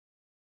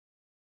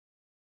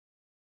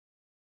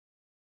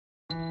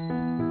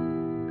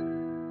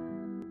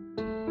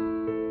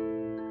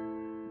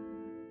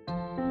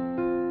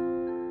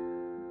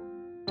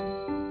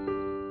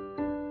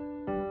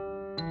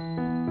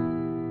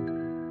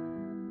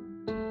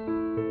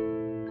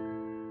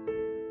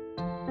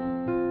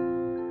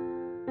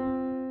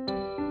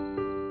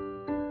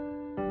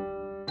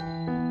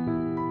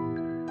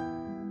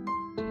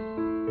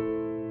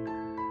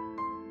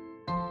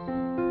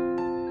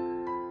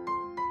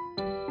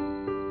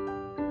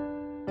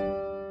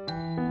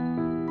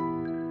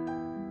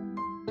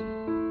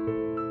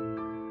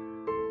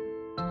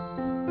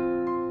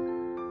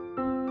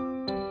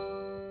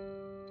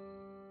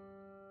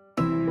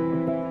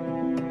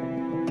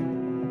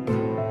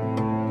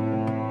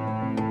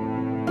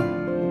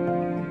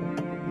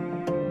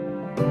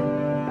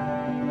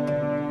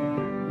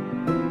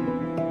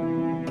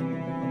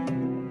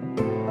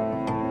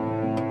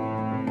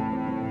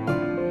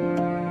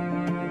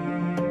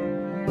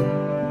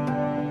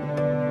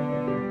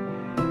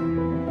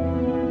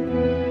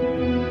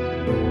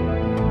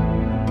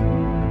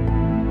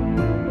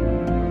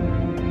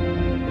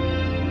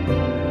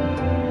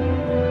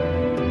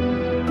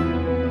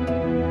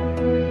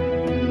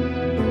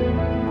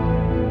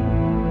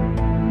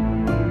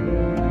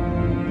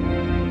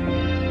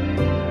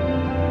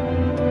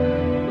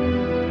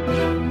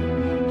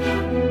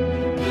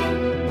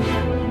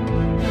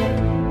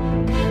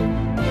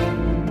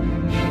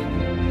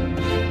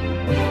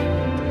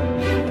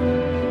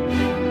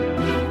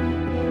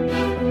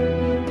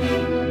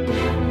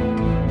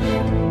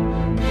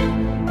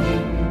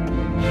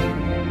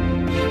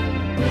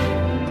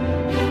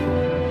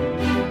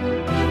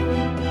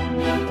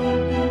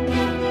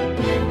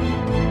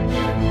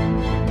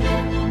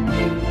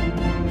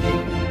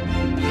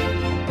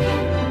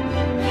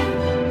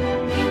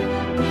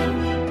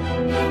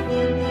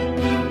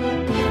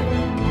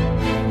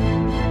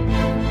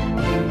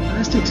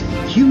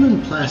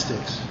Human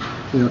plastics,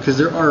 because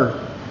there are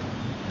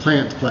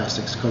plant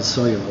plastics called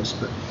cellulose,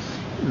 but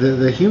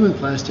the human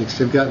plastics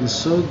have gotten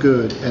so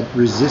good at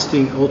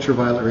resisting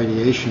ultraviolet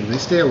radiation. They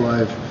stay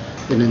alive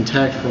and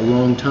intact for a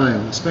long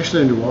time,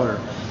 especially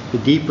underwater. The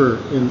deeper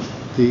in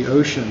the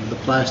ocean the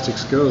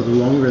plastics go, the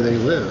longer they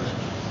live.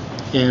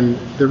 And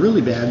they're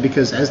really bad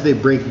because as they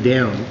break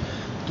down,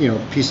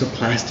 a piece of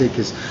plastic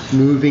is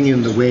moving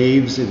in the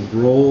waves, it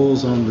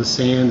rolls on the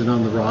sand and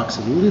on the rocks,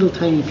 and little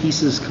tiny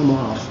pieces come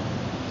off.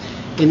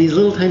 And these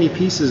little tiny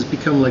pieces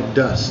become like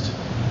dust.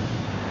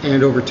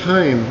 And over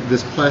time,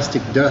 this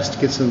plastic dust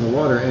gets in the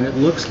water and it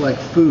looks like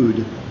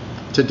food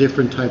to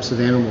different types of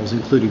animals,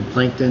 including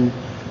plankton,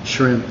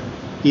 shrimp,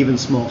 even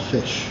small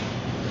fish.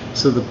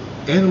 So the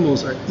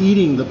animals are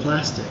eating the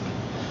plastic.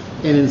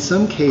 And in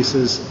some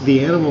cases,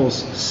 the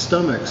animals'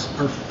 stomachs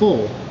are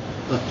full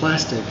of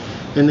plastic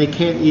and they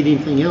can't eat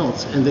anything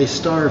else, and they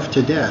starve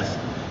to death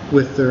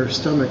with their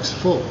stomachs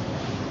full.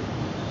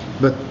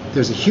 But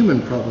there's a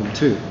human problem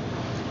too.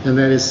 And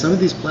that is some of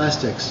these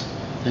plastics,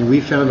 and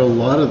we found a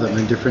lot of them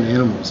in different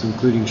animals,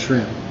 including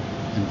shrimp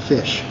and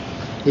fish.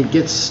 It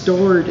gets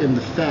stored in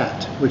the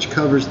fat, which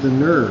covers the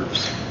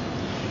nerves.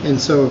 And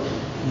so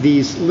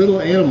these little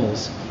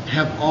animals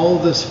have all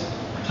this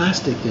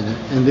plastic in it,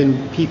 and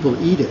then people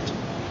eat it.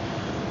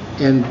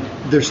 And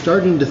they're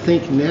starting to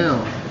think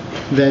now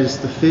that it's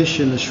the fish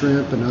and the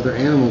shrimp and other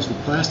animals with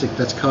plastic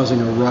that's causing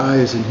a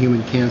rise in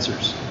human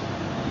cancers.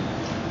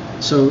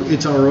 So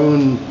it's our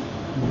own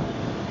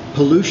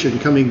pollution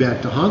coming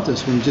back to haunt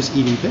us when we're just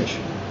eating fish.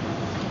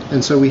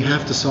 And so we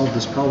have to solve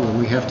this problem.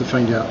 We have to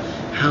find out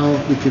how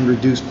we can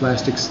reduce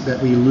plastics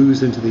that we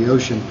lose into the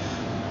ocean.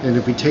 And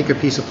if we take a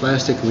piece of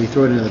plastic and we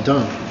throw it in a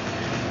dump,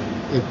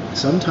 it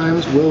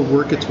sometimes will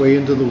work its way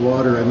into the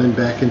water and then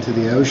back into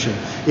the ocean.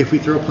 If we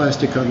throw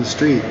plastic on the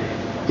street,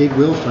 it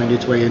will find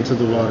its way into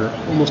the water,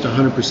 almost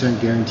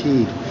 100%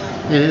 guaranteed.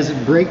 And as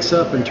it breaks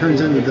up and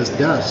turns into this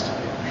dust,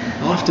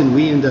 often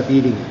we end up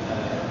eating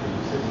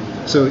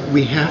it. So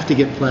we have to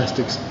get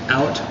plastics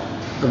out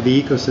of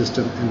the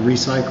ecosystem and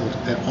recycled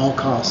at all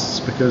costs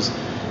because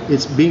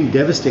it's being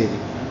devastating.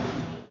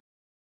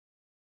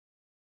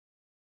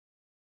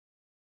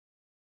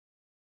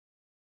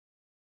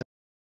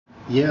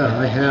 Yeah,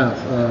 I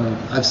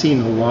have. I've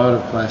seen a lot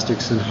of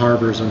plastics in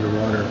harbors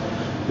underwater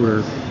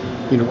where,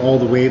 all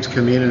the waves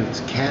come in and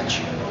it's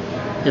catch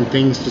and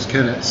things just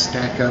kind of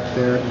stack up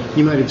there.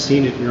 You might have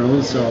seen it your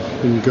own self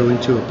when you go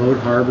into a boat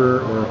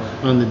harbor or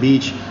on the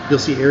beach. You'll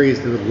see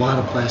areas with a lot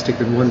of plastic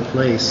in one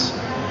place,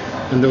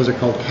 and those are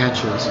called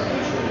catches.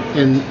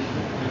 And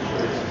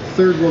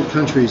third world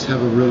countries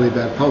have a really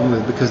bad problem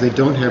with it because they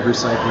don't have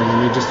recycling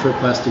and they just throw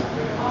plastic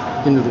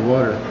into the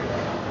water.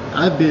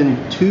 I've been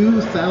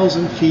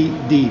 2,000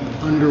 feet deep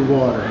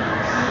underwater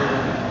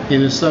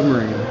in a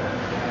submarine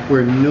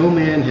where no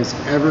man has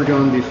ever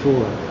gone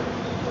before,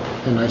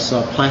 and I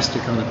saw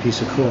plastic on a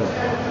piece of coral.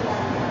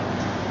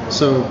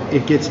 So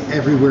it gets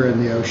everywhere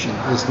in the ocean.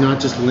 It's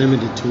not just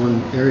limited to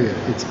one area,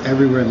 it's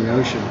everywhere in the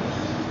ocean.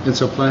 And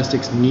so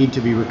plastics need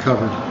to be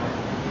recovered.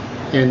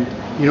 And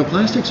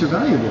plastics are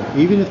valuable,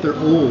 even if they're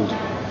old.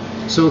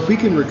 So if we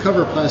can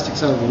recover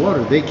plastics out of the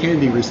water, they can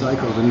be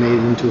recycled and made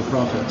into a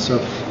profit.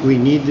 So we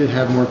need to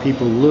have more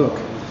people look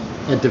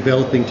at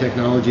developing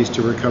technologies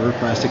to recover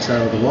plastics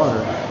out of the water.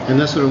 And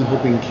that's what I'm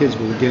hoping kids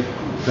will get.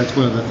 That's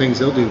one of the things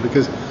they'll do,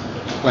 because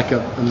like a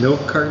milk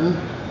carton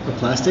of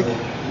plastic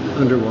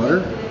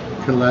underwater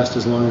can last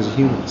as long as a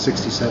human,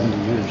 60, 70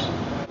 years.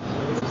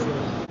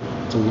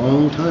 It's a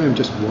long time,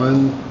 just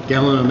 1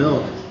 gallon of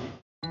milk.